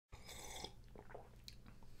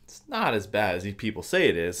it's not as bad as these people say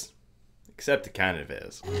it is, except it kind of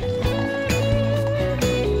is.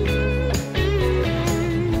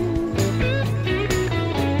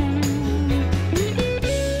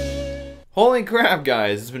 Holy crap,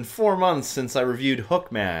 guys, it's been 4 months since I reviewed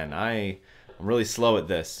Hookman. I'm really slow at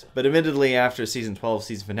this, but admittedly after season 12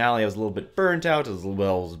 season finale I was a little bit burnt out, I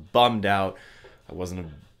was bummed out. I wasn't a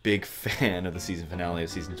big fan of the season finale of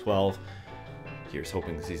season 12. Here's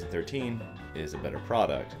hoping the season 13 is a better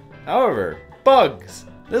product. However, Bugs!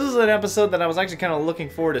 This is an episode that I was actually kind of looking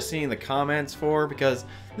forward to seeing the comments for, because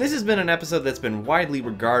this has been an episode that's been widely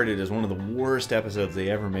regarded as one of the worst episodes they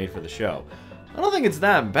ever made for the show. I don't think it's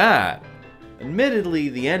that bad. Admittedly,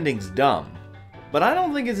 the ending's dumb, but I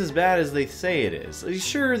don't think it's as bad as they say it is.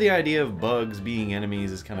 Sure, the idea of bugs being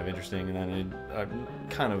enemies is kind of interesting, and then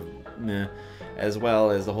kind of meh, as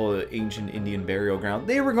well as the whole ancient Indian burial ground.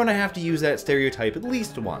 They were going to have to use that stereotype at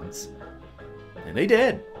least once, and they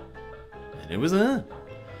did, and it was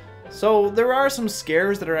So there are some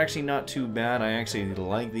scares that are actually not too bad. I actually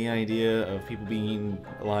like the idea of people being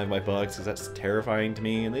alive by bugs, because that's terrifying to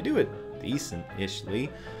me, and they do it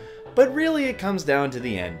decent-ishly. But really it comes down to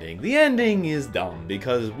the ending. The ending is dumb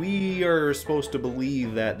because we are supposed to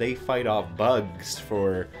believe that they fight off bugs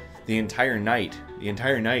for the entire night. The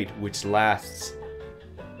entire night, which lasts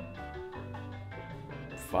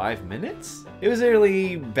 5 minutes? It was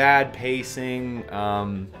really bad pacing.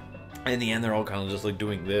 In the end they're all kind of just like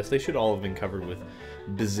doing this. They should all have been covered with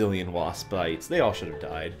bazillion wasp bites. They all should have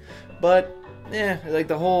died. But, like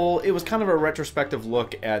the whole, it was kind of a retrospective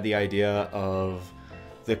look at the idea of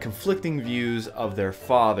the conflicting views of their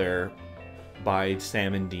father by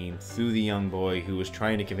Sam and Dean through the young boy who was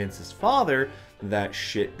trying to convince his father that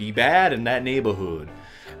shit be bad in that neighborhood.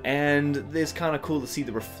 And it's kind of cool to see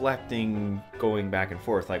the reflecting going back and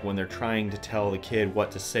forth. Like when they're trying to tell the kid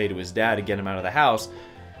what to say to his dad to get him out of the house,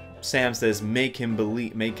 Sam says, make him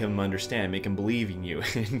understand, make him believe in you.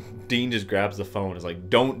 And Dean just grabs the phone and is like,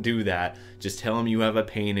 don't do that. Just tell him you have a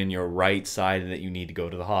pain in your right side and that you need to go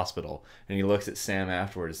to the hospital. And he looks at Sam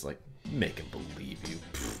afterwards like, make him believe you.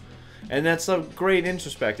 Pfft. And that's a great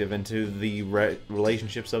introspective into the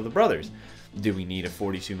relationships of the brothers. Do we need a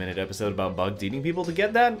 42-minute episode about bugs eating people to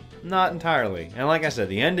get that? Not entirely. And like I said,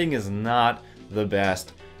 the ending is not the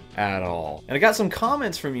best at all. And I got some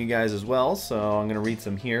comments from you guys as well, so I'm gonna read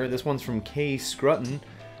some here. This one's from Kay Scrutton.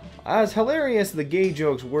 As hilarious the gay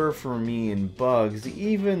jokes were for me in Bugs,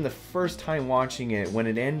 even the first time watching it, when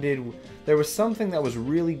it ended, there was something that was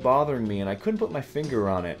really bothering me and I couldn't put my finger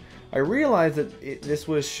on it. I realized that this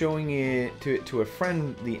was showing it to a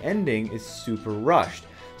friend. The ending is super rushed.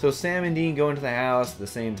 So Sam and Dean go into the house at the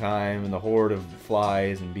same time and the horde of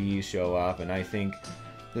flies and bees show up, and I think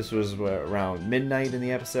this was around midnight in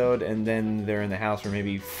the episode, and then they're in the house for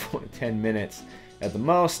maybe 10 minutes at the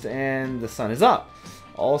most, and the sun is up.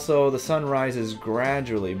 Also, the sun rises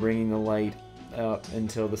gradually, bringing the light up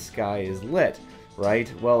until the sky is lit, right?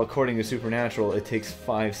 Well, according to Supernatural, it takes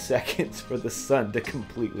 5 seconds for the sun to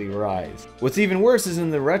completely rise. What's even worse is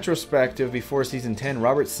in the retrospective before season 10,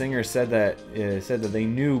 Robert Singer said that they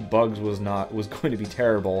knew Bugs was going to be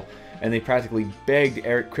terrible, and they practically begged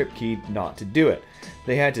Eric Kripke not to do it.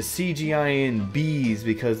 They had to CGI in bees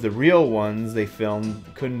because the real ones they filmed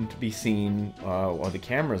couldn't be seen on the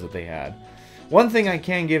cameras that they had. One thing I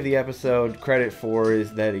can give the episode credit for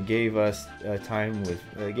is that it gave us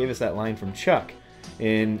it gave us that line from Chuck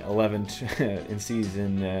in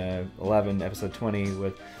season 11, episode 20,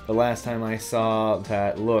 with the last time I saw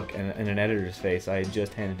that look in an editor's face, I had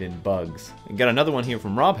just handed in Bugs. And got another one here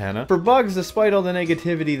from Rob Hanna. For Bugs, despite all the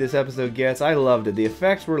negativity this episode gets, I loved it. The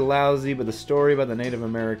effects were lousy, but the story about the Native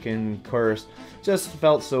American curse just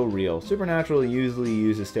felt so real. Supernatural usually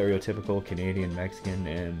uses stereotypical Canadian, Mexican,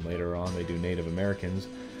 and later on they do Native Americans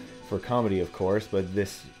for comedy, of course, but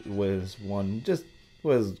this was one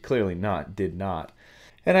clearly did not.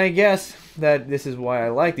 And I guess that this is why I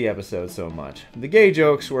like the episode so much. The gay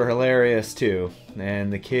jokes were hilarious too,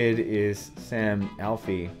 and the kid is Sam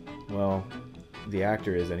Alfie. Well, the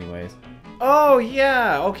actor is anyways. Oh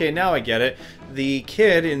yeah, okay, now I get it. The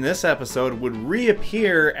kid in this episode would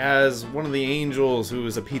reappear as one of the angels who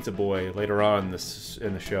is a pizza boy later on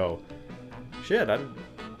in the show. Shit,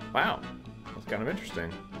 wow, that's kind of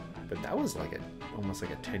interesting. But that was like almost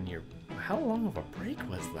like a 10-year. How long of a break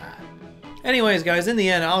was that? Anyways, guys, in the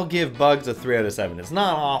end, I'll give Bugs a 3 out of 7. It's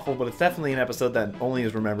not awful, but it's definitely an episode that only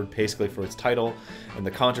is remembered basically for its title and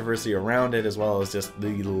the controversy around it, as well as just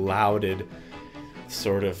the lauded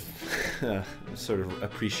sort of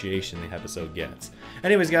appreciation the episode gets.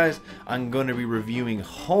 Anyways, guys, I'm going to be reviewing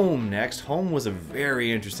Home next. Home was a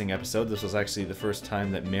very interesting episode. This was actually the first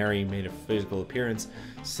time that Mary made a physical appearance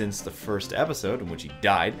since the first episode in which he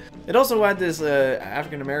died. It also had this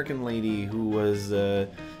African-American lady who was,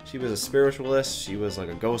 she was a spiritualist, she was like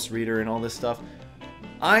a ghost reader and all this stuff.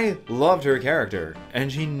 I loved her character,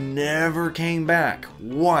 and she never came back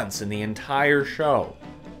once in the entire show.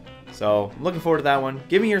 So, I'm looking forward to that one.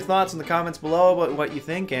 Give me your thoughts in the comments below about what you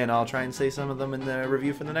think, and I'll try and say some of them in the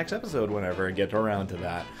review for the next episode whenever I get around to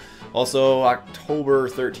that. Also, October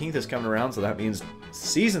 13th is coming around, so that means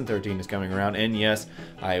Season 13 is coming around, and yes,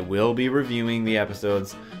 I will be reviewing the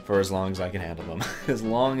episodes for as long as I can handle them. As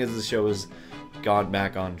long as the show has gone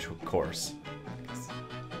back on course.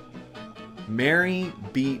 Mary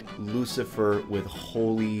beat Lucifer with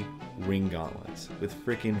holy ring gauntlets, with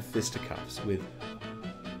freaking fisticuffs, with...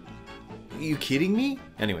 Are you kidding me?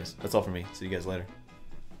 Anyways, that's all for me. See you guys later.